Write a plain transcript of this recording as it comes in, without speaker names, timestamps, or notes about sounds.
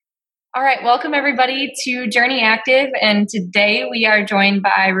All right, welcome everybody to Journey Active, and today we are joined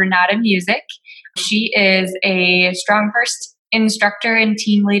by Renata Music. She is a Strong First instructor and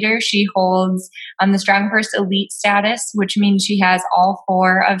team leader. She holds the Strong First Elite status, which means she has all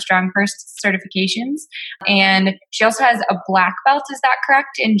 4 of Strong First certifications, and she also has a black belt. Is that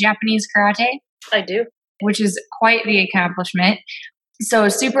correct, in Japanese karate? I do. Which is quite the accomplishment. So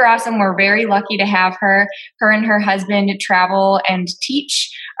super awesome. We're very lucky to have her. Her and her husband travel and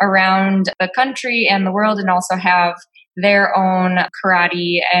teach around the country and the world, and also have their own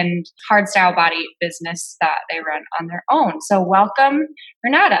karate and hardstyle body business that they run on their own. So welcome,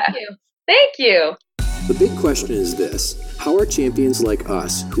 Renata. Thank you. The big question is this: how are champions like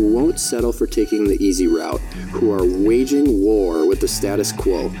us, who won't settle for taking the easy route, who are waging war with the status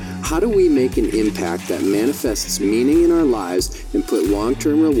quo, how do we make an impact that manifests meaning in our lives and put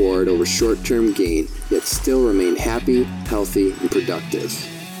long-term reward over short-term gain, yet still remain happy, healthy, and productive?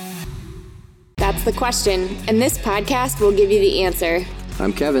 That's the question, and this podcast will give you the answer.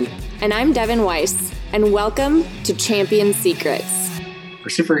 I'm Kevin. And I'm Devin Weiss, and welcome to Champion Secrets. We're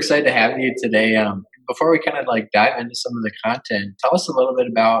super excited to have you today. Before we kind of dive into some of the content, tell us a little bit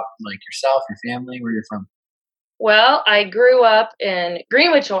about yourself, your family, where you're from. Well, I grew up in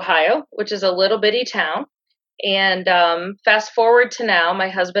Greenwich, Ohio, which is a little bitty town. And fast forward to now, my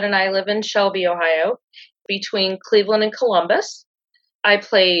husband and I live in Shelby, Ohio, between Cleveland and Columbus. I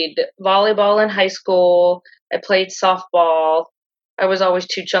played volleyball in high school. I played softball. I was always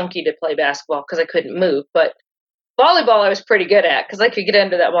too chunky to play basketball because I couldn't move. But volleyball I was pretty good at because I could get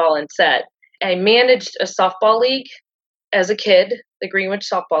into that ball and set. I managed a softball league as a kid, the Greenwich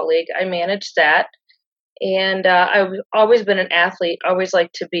Softball League. I managed that. And I've always been an athlete, always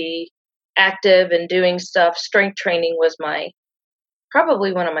liked to be active and doing stuff. Strength training was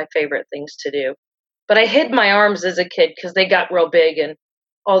probably one of my favorite things to do. But I hid my arms as a kid because they got real big and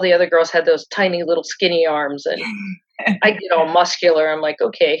all the other girls had those tiny little skinny arms, and I get all muscular. I'm like,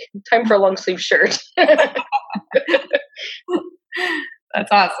 okay, time for a long sleeve shirt. That's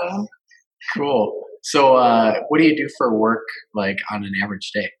awesome. Cool. So what do you do for work on an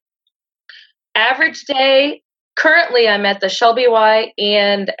average day? Average day, currently I'm at the Shelby Y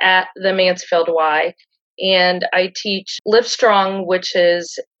and at the Mansfield Y, and I teach Live Strong, which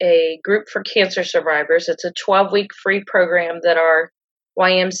is a group for cancer survivors. It's a 12-week free program that our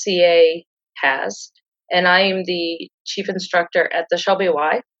YMCA has, and I am the chief instructor at the Shelby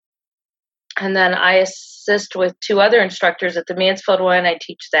Y. And then I assist with 2 other instructors at the Mansfield Y, and I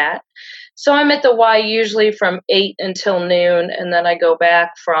teach that. So I'm at the Y usually from 8 until noon, and then I go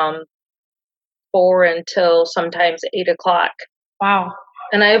back from 4 until sometimes 8 o'clock. Wow.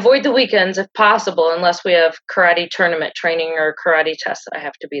 And I avoid the weekends if possible, unless we have karate tournament training or karate tests that I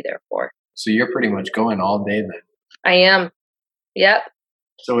have to be there for. So you're pretty much going all day then? I am. Yep.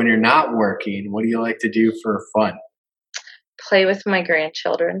 So when you're not working, what do you like to do for fun? Play with my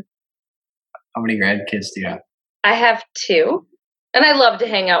grandchildren. How many grandkids do you have? I have 2. And I love to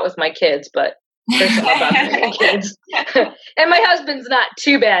hang out with my kids, but there's all about the kids. And my husband's not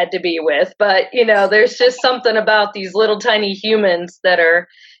too bad to be with, but there's just something about these little tiny humans that are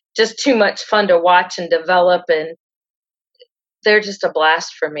just too much fun to watch and develop, and they're just a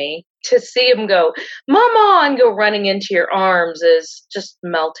blast for me. To see them go, "Mama," and go running into your arms is just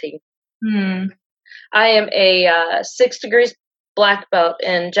melting. I am a 6 degrees black belt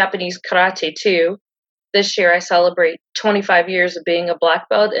in Japanese karate too. This year I celebrate 25 years of being a black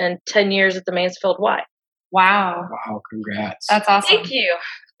belt and 10 years at the Mansfield Y. Wow. Wow, congrats. That's awesome.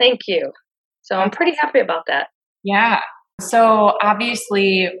 Thank you. So I'm pretty happy about that. Yeah. So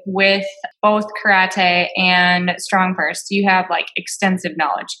obviously with both karate and Strong First, you have extensive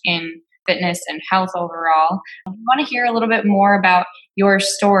knowledge in fitness and health overall. I want to hear a little bit more about your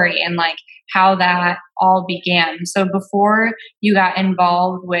story and how that all began. So before you got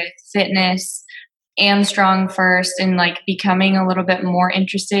involved with fitness and Strong First and becoming a little bit more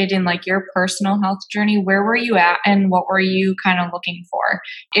interested in your personal health journey, where were you at and what were you kind of looking for,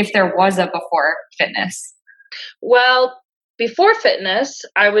 if there was a before fitness? Well, before fitness,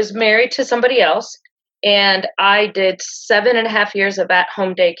 I was married to somebody else, and I did 7.5 years of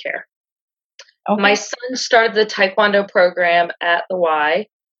at-home daycare. Okay. My son started the Taekwondo program at the Y,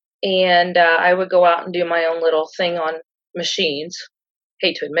 and I would go out and do my own little thing on machines.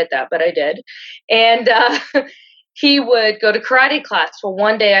 Hate to admit that, but I did. And he would go to karate class. Well,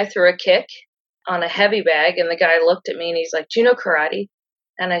 one day I threw a kick on a heavy bag, and the guy looked at me and he's like, "Do you know karate?"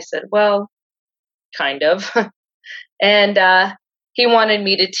 And I said, "Well, kind of." And he wanted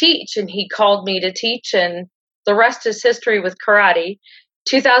me to teach, and he called me to teach, and the rest is history with karate.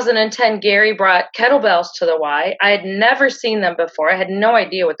 2010, Gary brought kettlebells to the Y. I had never seen them before. I had no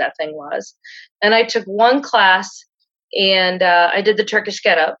idea what that thing was. And I took one class and I did the Turkish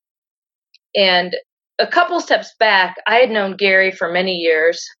get up. And a couple steps back, I had known Gary for many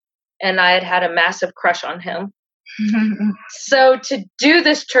years and I had a massive crush on him. So to do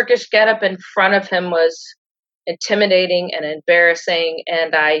this Turkish get up in front of him was intimidating and embarrassing.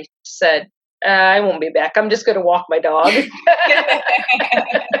 And I said, I won't be back. I'm just going to walk my dog.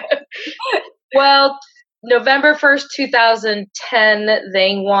 Well, November 1st, 2010,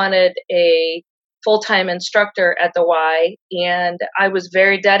 they wanted a full-time instructor at the Y, and I was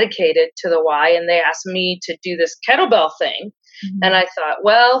very dedicated to the Y, and they asked me to do this kettlebell thing. Mm-hmm. And I thought,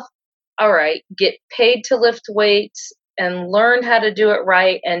 well, all right, get paid to lift weights and learn how to do it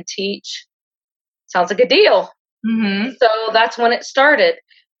right and teach. Sounds like a deal. Mm-hmm. So that's when it started.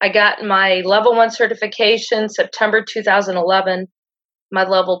 I got my level 1 certification September 2011. My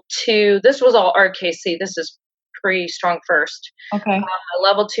level 2, this was all RKC. This is pre-Strong First. Okay.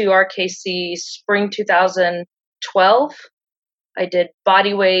 Level 2 RKC spring 2012. I did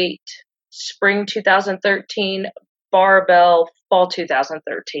body weight spring 2013, barbell fall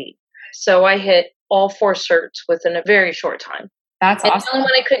 2013. So I hit all 4 certs within a very short time. That's awesome. The only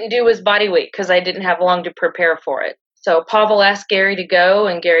one I couldn't do was body weight because I didn't have long to prepare for it. So Pavel asked Gary to go,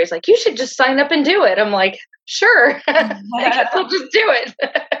 and Gary's like, you should just sign up and do it. I'm like, sure. I guess I'll just do it.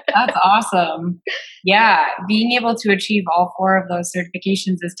 That's awesome. Yeah, being able to achieve all 4 of those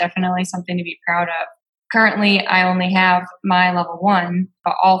certifications is definitely something to be proud of. Currently, I only have my level 1,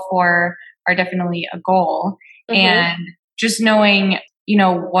 but all 4 are definitely a goal. Mm-hmm. And just knowing,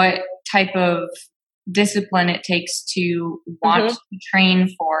 what type of discipline it takes to want to train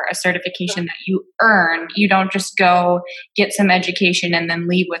for a certification that you earn. You don't just go get some education and then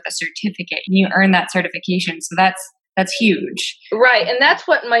leave with a certificate. You earn that certification. So that's huge. Right. And that's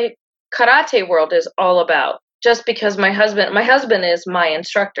what my karate world is all about. Just because my husband is my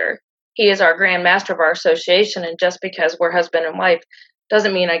instructor. He is our grand master of our association. And just because we're husband and wife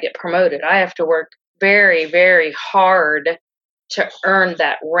doesn't mean I get promoted. I have to work very, very hard to earn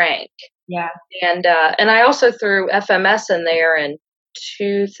that rank. Yeah. And I also threw FMS in there in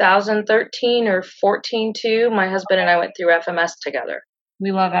 2013 or 14 too. My husband and I went through FMS together.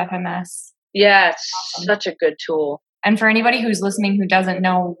 We love FMS. Yeah, it's such a good tool. And for anybody who's listening who doesn't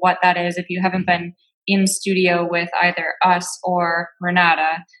know what that is, if you haven't been in studio with either us or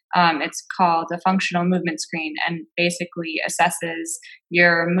Renata, it's called a functional movement screen, and basically assesses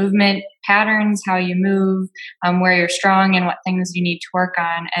your movement patterns, how you move, where you're strong and what things you need to work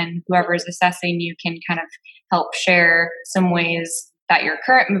on. And whoever's assessing you can kind of help share some ways that your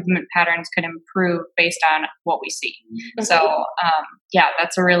current movement patterns could improve based on what we see. Mm-hmm. So,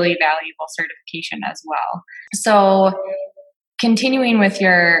 that's a really valuable certification as well. So, continuing with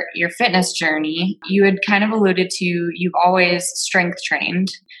your fitness journey, you had kind of alluded to you've always strength trained,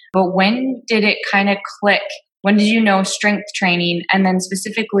 but when did it kind of click? When did you know strength training, and then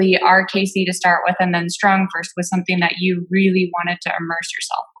specifically RKC to start with, and then Strong First was something that you really wanted to immerse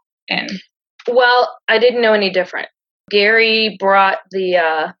yourself in? Well, I didn't know any different. Gary brought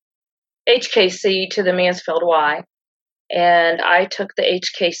the HKC to the Mansfield Y, and I took the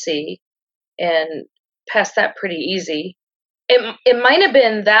HKC and passed that pretty easy. It might have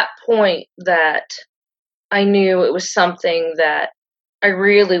been that point that I knew it was something that I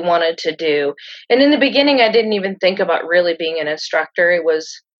really wanted to do. And in the beginning, I didn't even think about really being an instructor. It was,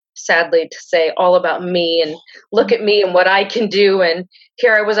 sadly to say, all about me and look at me and what I can do. And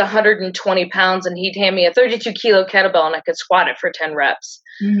here I was 120 pounds and he'd hand me a 32 kilo kettlebell and I could squat it for 10 reps.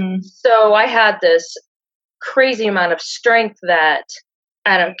 Mm-hmm. So I had this crazy amount of strength that,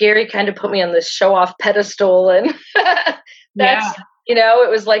 Gary kind of put me on this show off pedestal, and that's,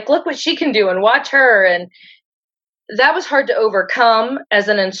 it was like, look what she can do and watch her. And that was hard to overcome as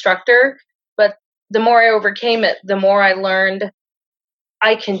an instructor. But the more I overcame it, the more I learned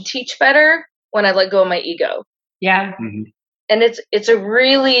I can teach better when I let go of my ego. Yeah. Mm-hmm. And it's a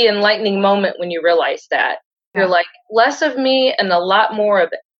really enlightening moment when you realize that. You're like, less of me and a lot more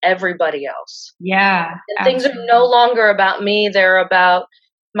of everybody else. Yeah. And things are no longer about me. They're about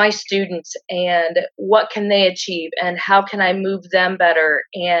my students and what can they achieve and how can I move them better,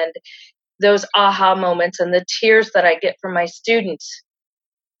 and those aha moments and the tears that I get from my students.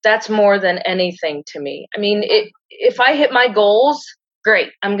 That's more than anything to me. I mean, if I hit my goals,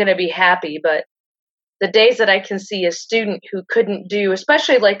 great, I'm going to be happy. But the days that I can see a student who couldn't do,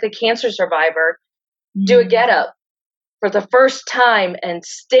 especially like the cancer survivor, do a get up for the first time and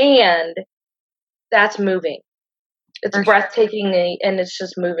stand, that's moving. It's breathtaking, and it's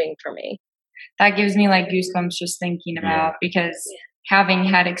just moving for me. That gives me like goosebumps just thinking about, because having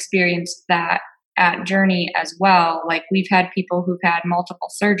had experienced that at Journey as well, like we've had people who've had multiple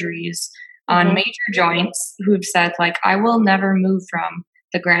surgeries on major joints who've said, like, I will never move from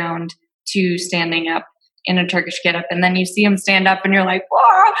the ground to standing up in a Turkish get-up. And then you see them stand up and you're like,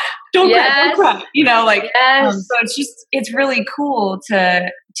 whoa, don't cry. You know, like, so it's really cool to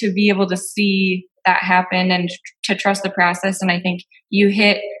be able to see that happen and to trust the process. And I think you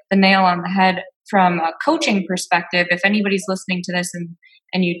hit the nail on the head from a coaching perspective. If anybody's listening to this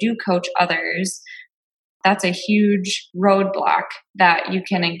and you do coach others, that's a huge roadblock that you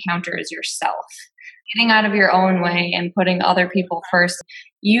can encounter as yourself. Getting out of your own way and putting other people first,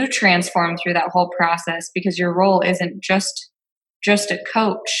 you transform through that whole process because your role isn't just a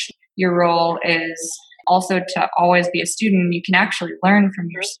coach. Your role is also to always be a student. You can actually learn from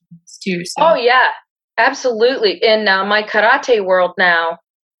your students too. So. Oh, yeah, absolutely. In my karate world now,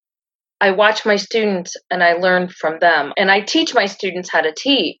 I watch my students and I learn from them. And I teach my students how to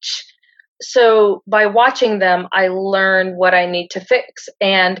teach. So by watching them, I learn what I need to fix.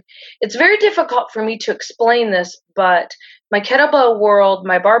 And it's very difficult for me to explain this, but my kettlebell world,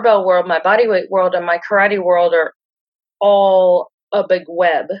 my barbell world, my bodyweight world, and my karate world are all a big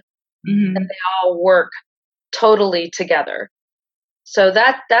web. And they all work totally together. So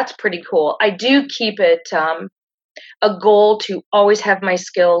that's pretty cool. I do keep it a goal to always have my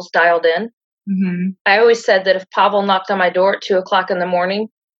skills dialed in. I always said that if Pavel knocked on my door at 2:00 in the morning,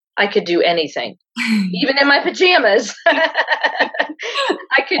 I could do anything, even in my pajamas.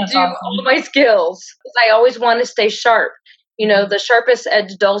 I could do all my skills. I always want to stay sharp. You know, the sharpest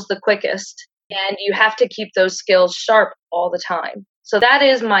edge dulls the quickest, and you have to keep those skills sharp all the time. So that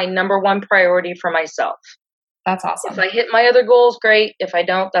is my number one priority for myself. That's awesome. If I hit my other goals, great. If I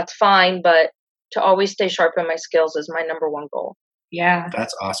don't, that's fine. But to always stay sharp in my skills is my number one goal. Yeah.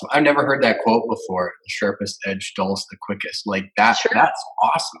 That's awesome. I've never heard that quote before. The sharpest edge dulls the quickest. Like that, That's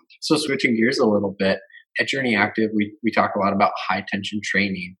awesome. So switching gears a little bit, at Journey Active, we talk a lot about high tension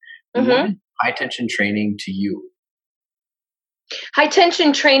training. What is high tension training to you? High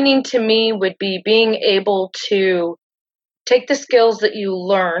tension training to me would be being able to take the skills that you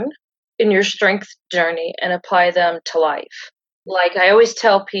learn in your strength journey and apply them to life. Like I always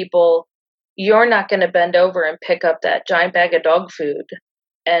tell people, you're not going to bend over and pick up that giant bag of dog food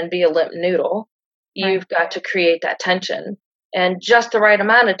and be a limp noodle. You've got to create that tension and just the right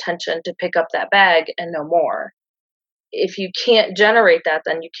amount of tension to pick up that bag and no more. If you can't generate that,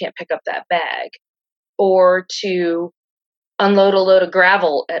 then you can't pick up that bag. Or to unload a load of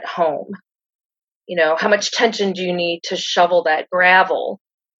gravel at home. You know, how much tension do you need to shovel that gravel?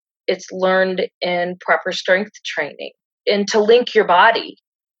 It's learned in proper strength training. And to link your body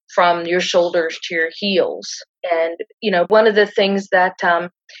from your shoulders to your heels. And, you know, one of the things that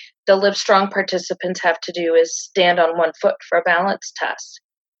the Live Strong participants have to do is stand on one foot for a balance test.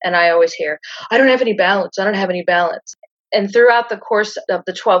 And I always hear, I don't have any balance. I don't have any balance. And throughout the course of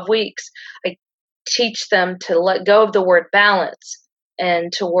the 12 weeks, I teach them to let go of the word balance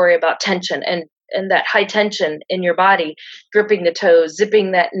and to worry about tension and that high tension in your body, gripping the toes,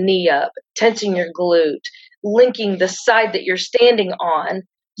 zipping that knee up, tensing your glute, linking the side that you're standing on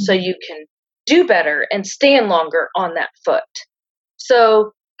so you can do better and stand longer on that foot.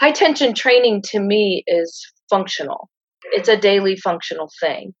 So high tension training to me is functional. It's a daily functional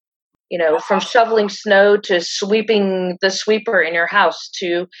thing. You know, from shoveling snow to sweeping the sweeper in your house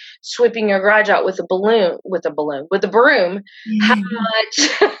to sweeping your garage out with a broom. How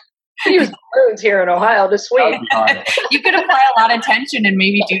much we use brooms here in Ohio to sweep. You could apply a lot of tension and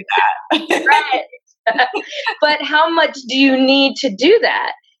maybe do that. Right. But how much do you need to do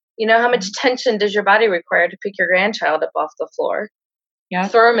that? You know, how much tension does your body require to pick your grandchild up off the floor? Yeah.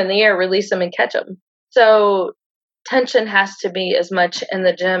 Throw them in the air, release them, and catch them. So tension has to be as much in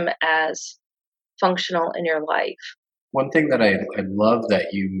the gym as functional in your life. One thing that I love that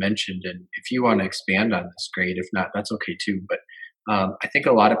you mentioned, and if you want to expand on this, great. If not, that's okay too. But I think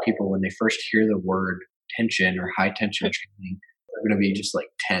a lot of people, when they first hear the word tension or high tension training, they're going to be just like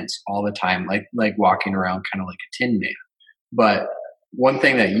tense all the time, like walking around kind of like a tin man. But one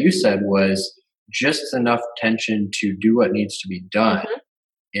thing that you said was just enough tension to do what needs to be done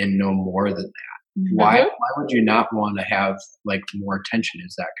and no more than that. Why would you not want to have like more tension?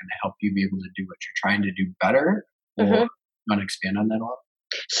 Is that going to help you be able to do what you're trying to do better? Or want to expand on that a lot?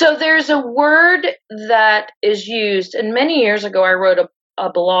 So there's a word that is used, and many years ago I wrote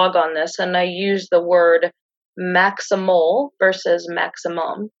a blog on this, and I used the word maximal versus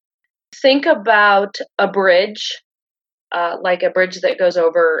maximum. Think about a bridge, like a bridge that goes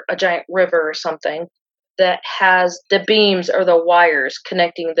over a giant river or something, that has the beams or the wires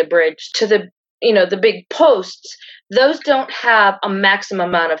connecting the bridge to the the big posts, those don't have a maximum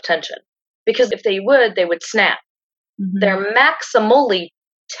amount of tension, because if they would snap. Mm-hmm. They're maximally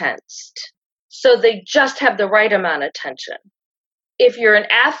tensed. So they just have the right amount of tension. If you're an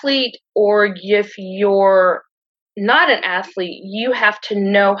athlete or if you're not an athlete, you have to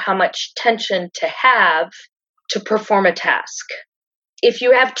know how much tension to have to perform a task. If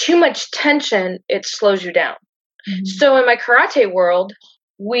you have too much tension, it slows you down. Mm-hmm. So in my karate world,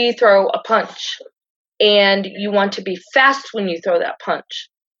 we throw a punch, and you want to be fast when you throw that punch.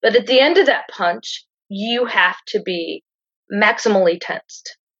 But at the end of that punch, you have to be maximally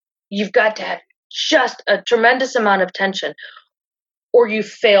tensed. You've got to have just a tremendous amount of tension, or you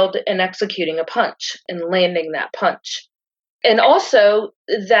failed in executing a punch and landing that punch. And also,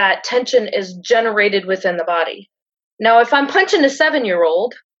 that tension is generated within the body. Now, if I'm punching a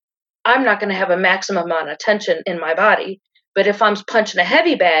 7-year-old, I'm not going to have a maximum amount of tension in my body. But if I'm punching a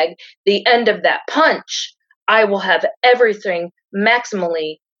heavy bag, the end of that punch, I will have everything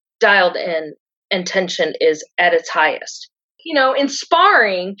maximally dialed in, and tension is at its highest. In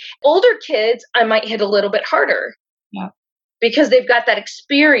sparring, older kids, I might hit a little bit harder. Yeah. Because they've got that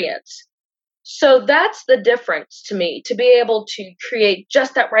experience. So that's the difference to me, to be able to create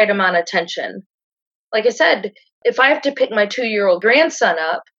just that right amount of tension. Like I said, if I have to pick my 2-year-old grandson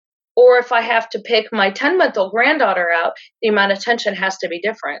up, or if I have to pick my 10-month-old granddaughter out, the amount of tension has to be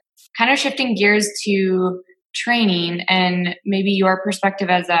different. Kind of shifting gears to training and maybe your perspective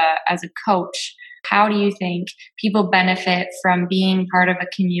as a coach, how do you think people benefit from being part of a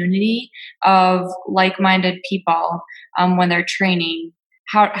community of like-minded people when they're training?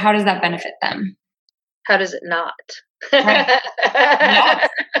 How does that benefit them? How does it not? Right. Yes.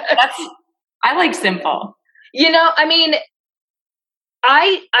 I like simple.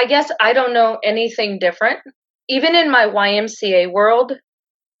 I guess I don't know anything different. Even in my YMCA world,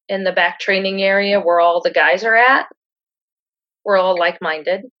 in the back training area where all the guys are at, we're all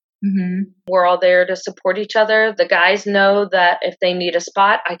like-minded. Mm-hmm. We're all there to support each other. The guys know that if they need a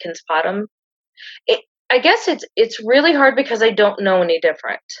spot, I can spot them. I guess it's really hard because I don't know any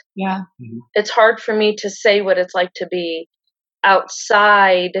different. Yeah. Mm-hmm. It's hard for me to say what it's like to be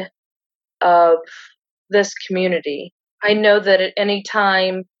outside of this community. I know that at any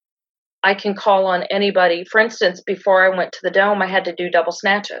time I can call on anybody. For instance, before I went to the Dome, I had to do double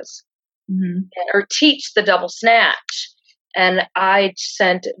snatches, Mm-hmm. or teach the double snatch. And I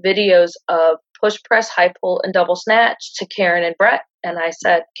sent videos of push, press, high pull, and double snatch to Karen and Brett. And I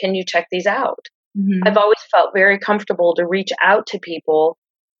said, can you check these out? Mm-hmm. I've always felt very comfortable to reach out to people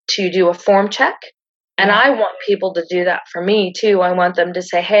to do a form check. And I want people to do that for me too. I want them to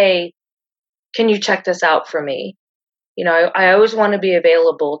say, hey, can you check this out for me? I always want to be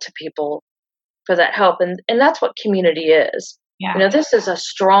available to people for that help. And that's what community is. Yeah. This is a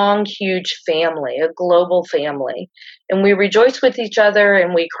strong, huge family, a global family. And we rejoice with each other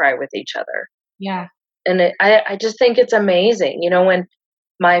and we cry with each other. Yeah. And I just think it's amazing. When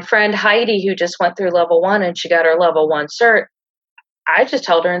my friend Heidi, who just went through level 1 and she got her level 1 cert, I just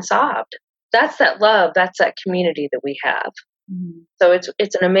held her and sobbed. That's that love. That's that community that we have. Mm-hmm. So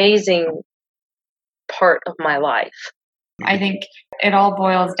it's an amazing part of my life. I think it all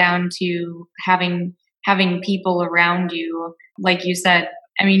boils down to having people around you. Like you said,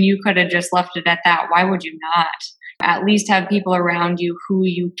 you could have just left it at that. Why would you not? At least have people around you who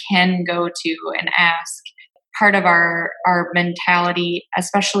you can go to and ask. Part of our mentality,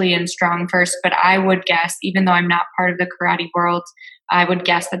 especially in Strong First, but I would guess, even though I'm not part of the karate world, I would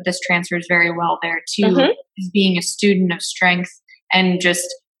guess that this transfers very well there too, Mm-hmm. is being a student of strength. And just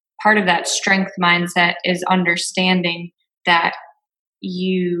part of that strength mindset is understanding that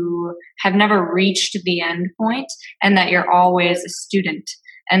you have never reached the end point and that you're always a student.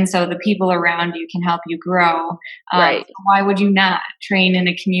 And so the people around you can help you grow. Right. Why would you not train in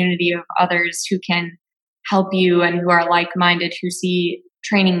a community of others who can help you and who are like-minded, who see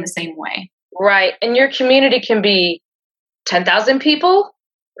training the same way? Right. And your community can be 10,000 people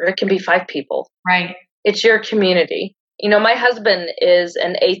or it can be 5 people. Right. It's your community. My husband is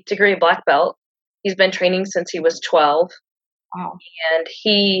an 8th degree black belt. He's been training since he was 12. Wow. And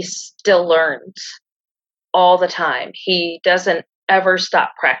he still learns all the time. He doesn't ever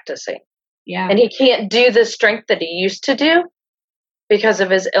stop practicing. Yeah. And he can't do the strength that he used to do because of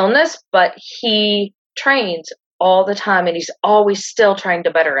his illness, but he trains all the time and he's always still trying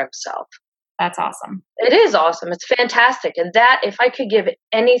to better himself. That's awesome. It is awesome. It's fantastic. And that, if I could give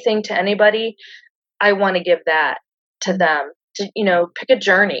anything to anybody, I want to give that to them. To, pick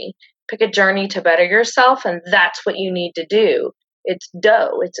a journey to better yourself. And that's what you need to do. It's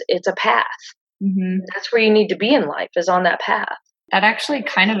it's a path. Mm-hmm. That's where you need to be in life, is on that path. That actually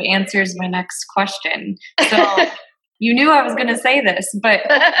kind of answers my next question. So you knew I was going to say this, but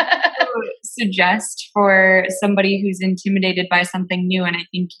suggest for somebody who's intimidated by something new, and I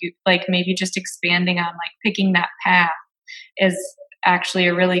think you like maybe just expanding on like picking that path is actually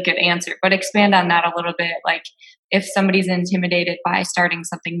a really good answer, but expand on that a little bit. Like if somebody's intimidated by starting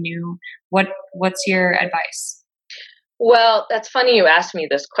something new, what's your advice? Well, that's funny you asked me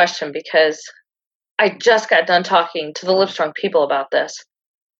this question because I just got done talking to the Livestrong people about this.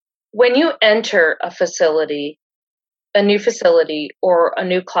 When you enter a facility, a new facility or a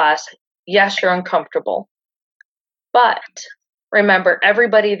new class, yes, you're uncomfortable. But remember,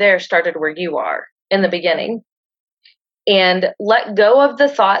 everybody there started where you are in the beginning. And let go of the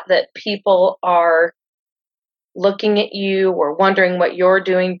thought that people are looking at you or wondering what you're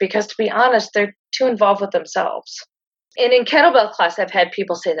doing, because to be honest, they're too involved with themselves. And in kettlebell class, I've had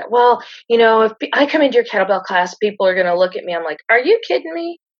people say that, well, if I come into your kettlebell class, people are going to look at me. I'm like, are you kidding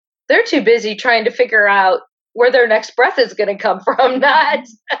me? They're too busy trying to figure out where their next breath is going to come from. Not,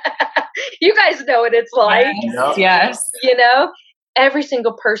 you guys know what it's like. Yes. Every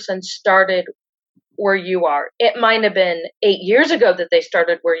single person started where you are. It might have been 8 years ago that they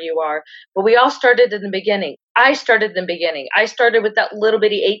started where you are, but we all started in the beginning. I started in the beginning. I started with that little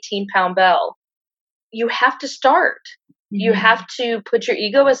bitty 18-pound bell. You have to start. You have to put your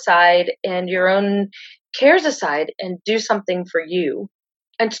ego aside and your own cares aside and do something for you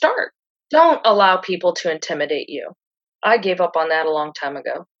and start. Don't allow people to intimidate you. I gave up on that a long time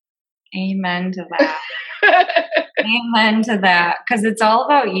ago. Amen to that. Amen to that. Because it's all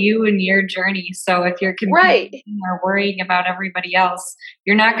about you and your journey. So if you're competing or worrying about everybody else,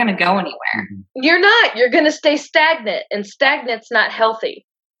 you're not going to go anywhere. You're not. You're going to stay stagnant, and stagnant's not healthy.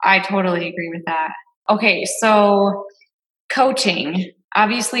 I totally agree with that. Okay, so coaching.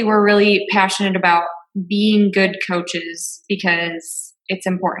 Obviously, we're really passionate about being good coaches because it's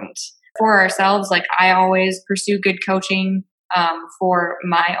important for ourselves. Like I always pursue good coaching for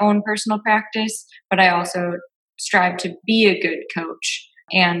my own personal practice, but I also strive to be a good coach.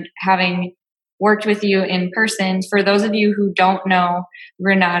 And having worked with you in person, for those of you who don't know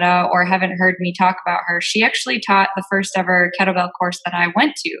Renata or haven't heard me talk about her, she actually taught the first ever kettlebell course that I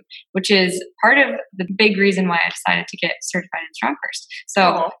went to, which is part of the big reason why I decided to get certified in Strong First.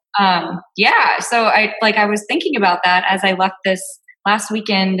 So, so I was thinking about that as I left this last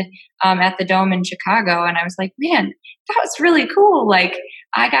weekend at the Dome in Chicago, and I was like, man, that was really cool. Like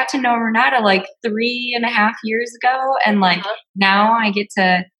I got to know Renata like 3.5 years ago, and like now I get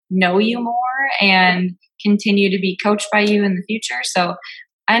to know you more and continue to be coached by you in the future. So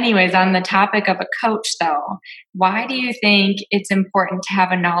anyways, on the topic of a coach though, why do you think it's important to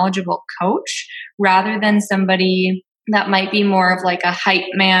have a knowledgeable coach rather than somebody that might be more of like a hype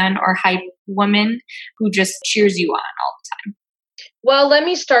man or hype woman who just cheers you on all the time? Well, let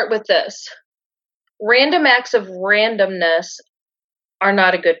me start with this. Random acts of randomness are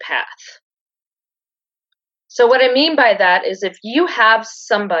not a good path. So what I mean by that is if you have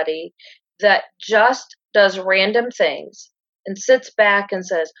somebody that just does random things and sits back and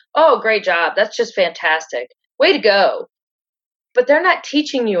says, oh, great job, that's just fantastic, way to go, but they're not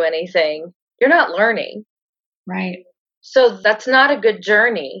teaching you anything, you're not learning. Right. So that's not a good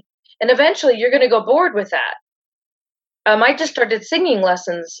journey. And eventually you're going to go bored with that. I just started singing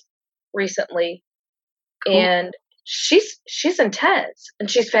lessons recently, and she's intense and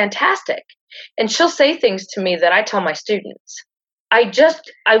she's fantastic. And she'll say things to me that I tell my students.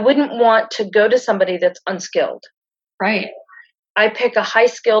 I wouldn't want to go to somebody that's unskilled. Right. I pick a high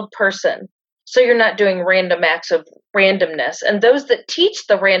skilled person. So you're not doing random acts of randomness. And those that teach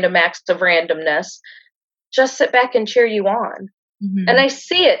the random acts of randomness just sit back and cheer you on. Mm-hmm. And I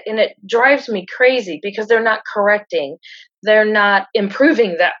see it, and it drives me crazy because they're not correcting. They're not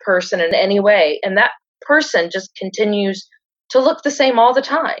improving that person in any way. And that person just continues to look the same all the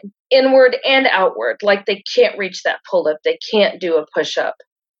time, inward and outward, like they can't reach that pull-up, they can't do a push-up.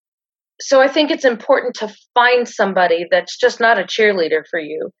 So I think it's important to find somebody that's just not a cheerleader for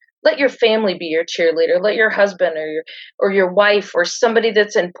you. Let your family be your cheerleader. Let your husband or your wife or somebody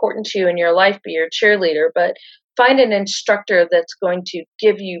that's important to you in your life be your cheerleader. But find an instructor that's going to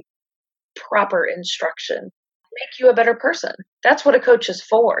give you proper instruction, make you a better person. That's what a coach is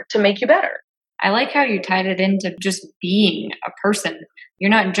for, to make you better. I like how you tied it into just being a person.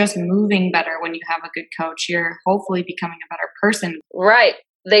 You're not just moving better when you have a good coach. You're hopefully becoming a better person. Right.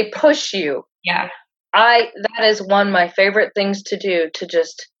 They push you. Yeah. That is one of my favorite things to do, to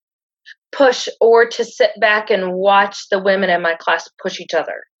just push or to sit back and watch the women in my class push each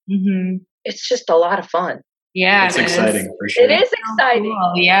other. Mm-hmm. It's just a lot of fun. Yeah. It's exciting for sure. It is exciting.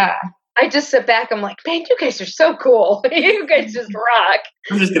 Oh, cool. Yeah. I just sit back. I'm like, man, you guys are so cool. You guys just rock.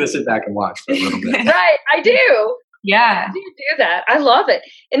 I'm just going to sit back and watch for a little bit. Right. I do. Yeah. I do that. I love it.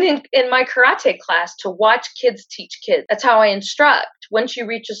 And in my karate class, to watch kids teach kids. That's how I instruct. Once you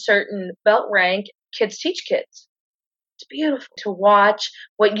reach a certain belt rank, kids teach kids. It's beautiful to watch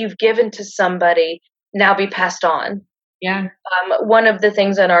what you've given to somebody now be passed on. Yeah. One of the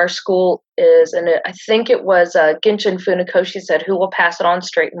things in our school is, and I think it was Genshin Funakoshi said, who will pass it on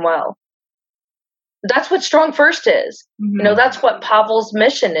straight and well. That's what Strong First is. Mm-hmm. That's what Pavel's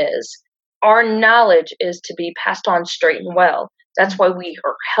mission is. Our knowledge is to be passed on straight and well. That's why we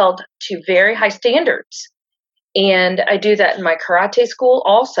are held to very high standards. And I do that in my karate school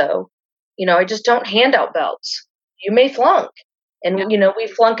also. I just don't hand out belts. You may flunk. And, we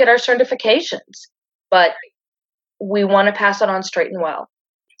flunk at our certifications. But we want to pass it on straight and well.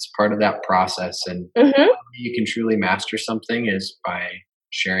 It's part of that process. And you can truly master something is by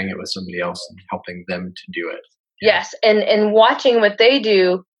sharing it with somebody else and helping them to do it. Yes. And watching what they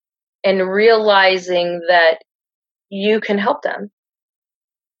do and realizing that you can help them.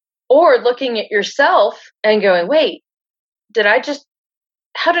 Or looking at yourself and going, wait,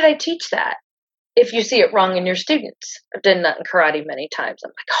 how did I teach that? If you see it wrong in your students. I've done that in karate many times.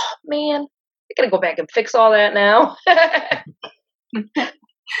 I'm like, oh man, I gotta go back and fix all that now.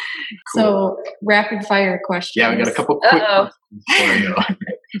 So rapid fire questions. Yeah, we got a couple quick questions for you.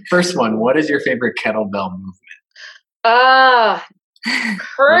 First one, what is your favorite kettlebell movement?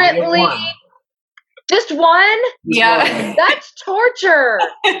 Currently, just one? Yeah. That's torture.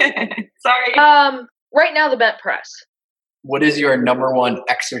 Sorry. Right now, the bent press. What is your number one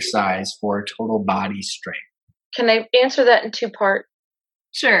exercise for total body strength? Can I answer that in 2 parts?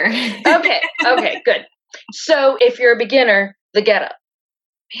 Sure. Okay, good. So if you're a beginner, the get up.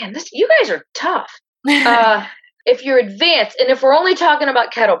 Man, you guys are tough. If you're advanced, and if we're only talking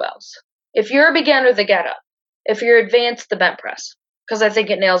about kettlebells, if you're a beginner, the get up. If you're advanced, the bent press, because I think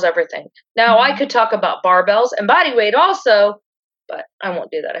it nails everything. Now, I could talk about barbells and body weight also, but I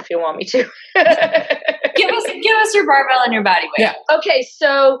won't do that if you want me to. Give us your barbell and your body weight. Yeah. Okay,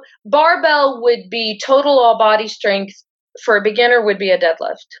 so barbell would be total all body strength. For a beginner would be a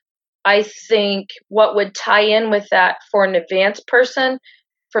deadlift. I think what would tie in with that for an advanced person,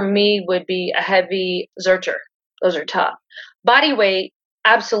 for me, would be a heavy Zercher. Those are tough. Body weight,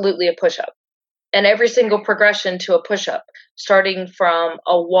 absolutely a push-up. And every single progression to a push-up, starting from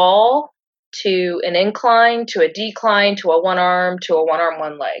a wall to an incline to a decline to a one arm,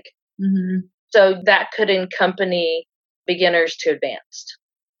 one leg. Mm-hmm. So that could accompany beginners to advanced.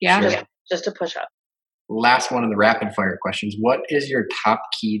 Yeah. Sure. Just a push-up. Last one of the rapid fire questions. What is your top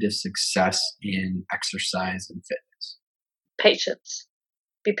key to success in exercise and fitness? Patience.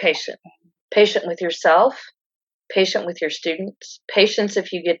 Be patient. Patient with yourself. Patient with your students. Patience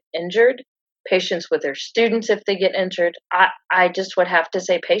if you get injured. Patience with their students if they get injured. I just would have to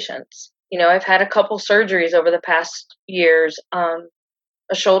say patience. I've had a couple surgeries over the past years.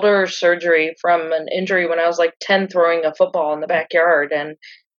 A shoulder surgery from an injury when I was like 10 throwing a football in the backyard. And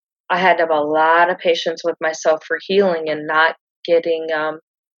I had to have a lot of patience with myself for healing and not getting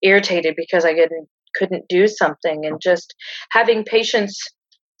irritated because I couldn't do something, and just having patience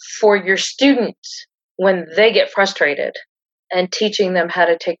for your students when they get frustrated and teaching them how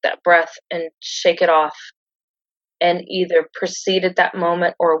to take that breath and shake it off and either proceed at that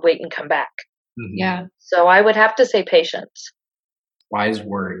moment or wait and come back. Mm-hmm. Yeah. So I would have to say patience. Wise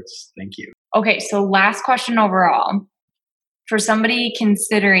words. Thank you. Okay, so last question overall. For somebody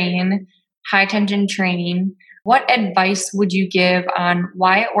considering high tension training, what advice would you give on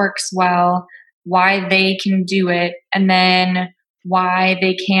why it works well, why they can do it, and then why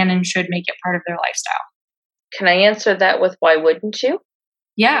they can and should make it part of their lifestyle? Can I answer that with why wouldn't you?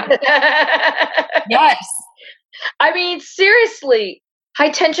 Yeah. Yes. I mean, seriously,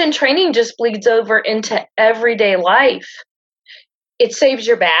 high tension training just bleeds over into everyday life. It saves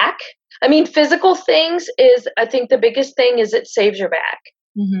your back. I mean, physical things I think the biggest thing is it saves your back.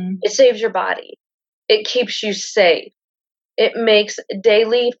 Mm-hmm. It saves your body. It keeps you safe. It makes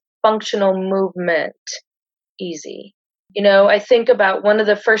daily functional movement easy. I think about one of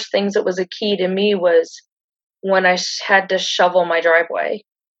the first things that was a key to me was when I had to shovel my driveway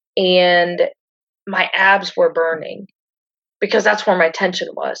and my abs were burning because that's where my tension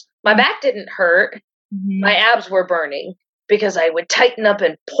was. My back didn't hurt. Mm-hmm. My abs were burning because I would tighten up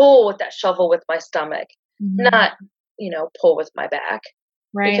and pull with that shovel with my stomach, not, pull with my back.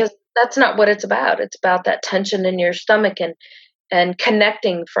 Right. Because that's not what it's about. It's about that tension in your stomach and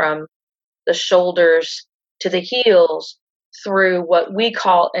connecting from the shoulders to the heels through what we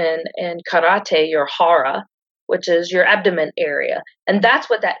call in karate your hara, which is your abdomen area. And that's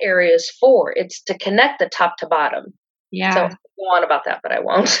what that area is for. It's to connect the top to bottom. Yeah. So I go on about that, but I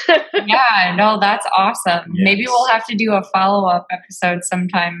won't. Yeah, no, that's awesome. Yes. Maybe we'll have to do a follow-up episode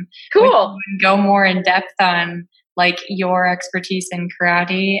sometime. Cool. And go more in depth on like your expertise in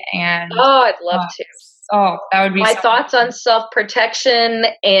karate and Oh, I'd love to. Oh, that would be My thoughts on self-protection,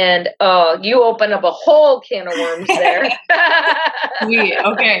 and you open up a whole can of worms there. Sweet.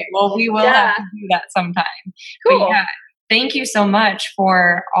 Okay. Well, we will have to do that sometime. Cool. But yeah, thank you so much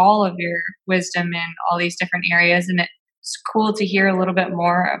for all of your wisdom in all these different areas. And it's cool to hear a little bit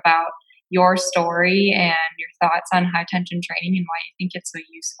more about your story and your thoughts on high tension training and why you think it's so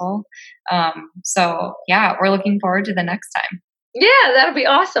useful. So yeah, we're looking forward to the next time. Yeah, that'll be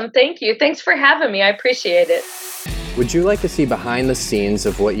awesome. Thank you. Thanks for having me. I appreciate it. Would you like to see behind the scenes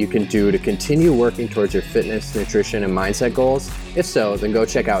of what you can do to continue working towards your fitness, nutrition, and mindset goals? If so, then go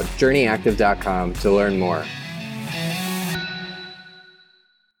check out journeyactive.com to learn more.